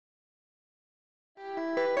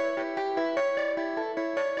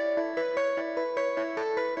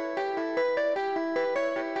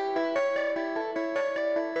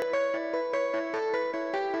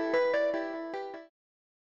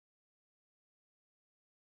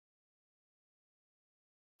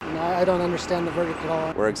I don't understand the verdict at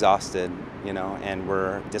all. We're exhausted, and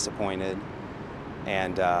we're disappointed.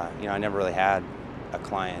 And, I never really had a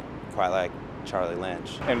client quite like Charlie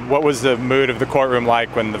Lynch. And what was the mood of the courtroom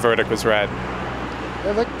like when the verdict was read?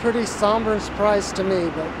 It looked pretty somber and surprised to me,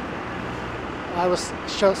 but I was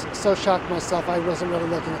so shocked myself I wasn't really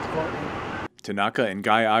looking at the courtroom. Tanaka and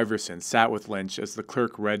Guy Iverson sat with Lynch as the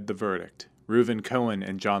clerk read the verdict. Reuven Cohen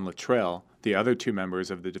and John Luttrell, the other two members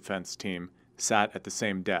of the defense team, sat at the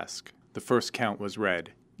same desk. The first count was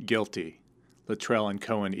read, guilty. Luttrell and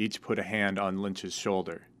Cohen each put a hand on Lynch's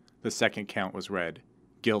shoulder. The second count was read,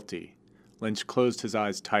 guilty. Lynch closed his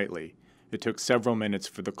eyes tightly. It took several minutes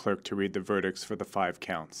for the clerk to read the verdicts for the 5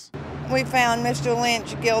 counts. We found Mr.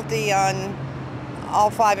 Lynch guilty on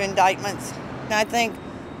all 5 indictments. And I think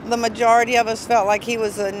the majority of us felt like he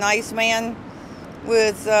was a nice man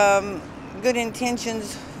with good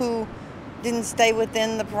intentions who didn't stay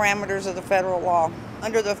within the parameters of the federal law.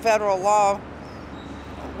 Under the federal law,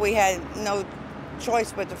 we had no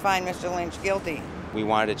choice but to find Mr. Lynch guilty. We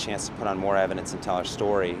wanted a chance to put on more evidence and tell our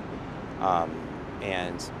story,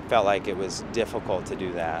 and felt like it was difficult to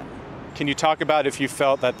do that. Can you talk about if you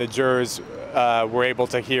felt that the jurors were able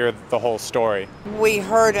to hear the whole story? We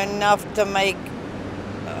heard enough to make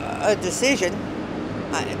a decision.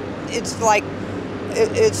 It's like,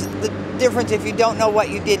 it's the difference if you don't know what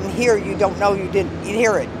you didn't hear, you don't know you didn't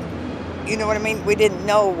hear it. You know what I mean? We didn't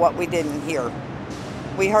know what we didn't hear.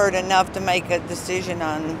 We heard enough to make a decision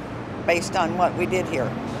based on what we did hear.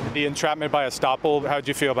 The entrapment by estoppel, how did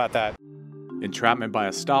you feel about that? Entrapment by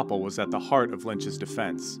estoppel was at the heart of Lynch's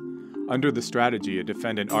defense. Under the strategy, a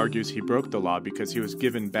defendant argues he broke the law because he was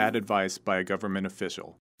given bad advice by a government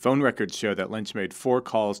official. Phone records show that Lynch made 4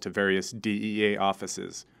 calls to various DEA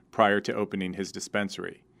offices prior to opening his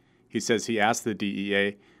dispensary. He says he asked the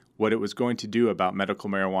DEA what it was going to do about medical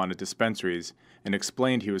marijuana dispensaries and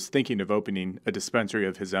explained he was thinking of opening a dispensary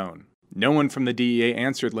of his own. No one from the DEA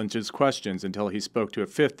answered Lynch's questions until he spoke to a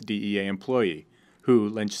 5th DEA employee, who,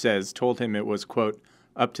 Lynch says, told him it was, quote,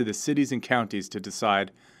 up to the cities and counties to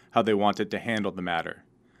decide how they wanted to handle the matter.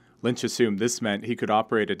 Lynch assumed this meant he could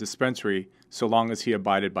operate a dispensary so long as he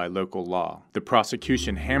abided by local law. The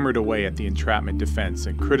prosecution hammered away at the entrapment defense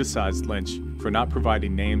and criticized Lynch for not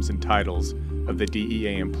providing names and titles of the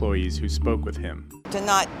DEA employees who spoke with him. To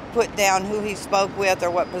not put down who he spoke with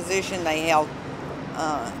or what position they held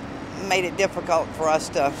made it difficult for us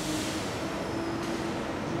to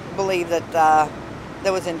believe that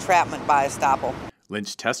there was entrapment by estoppel.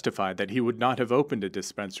 Lynch testified that he would not have opened a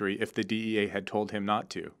dispensary if the DEA had told him not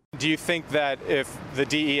to. Do you think that if the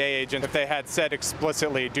DEA agent, if they had said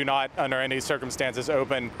explicitly, do not under any circumstances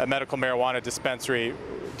open a medical marijuana dispensary,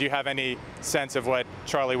 do you have any sense of what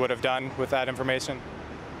Charlie would have done with that information?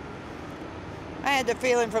 I had the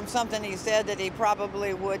feeling from something he said that he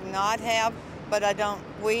probably would not have, but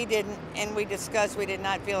we didn't, and we discussed, we did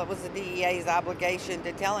not feel it was the DEA's obligation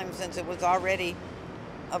to tell him since it was already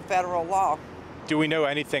a federal law. Do we know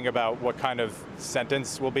anything about what kind of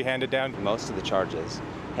sentence will be handed down? Most of the charges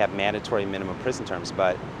have mandatory minimum prison terms,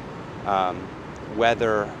 but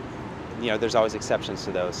whether, there's always exceptions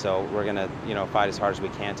to those, so we're going to, fight as hard as we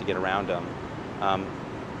can to get around them.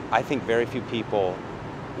 I think very few people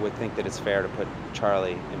would think that it's fair to put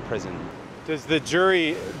Charlie in prison. Does the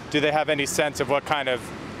jury, do they have any sense of what kind of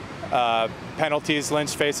penalties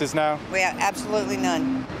Lynch faces now? We have absolutely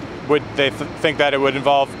none. Would they think that it would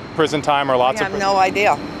involve prison time or lots of prison? I have no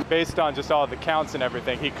idea. Based on just all the counts and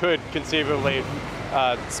everything, he could conceivably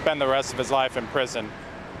spend the rest of his life in prison.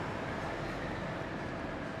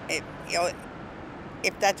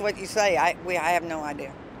 If that's what you say, I have no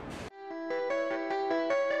idea.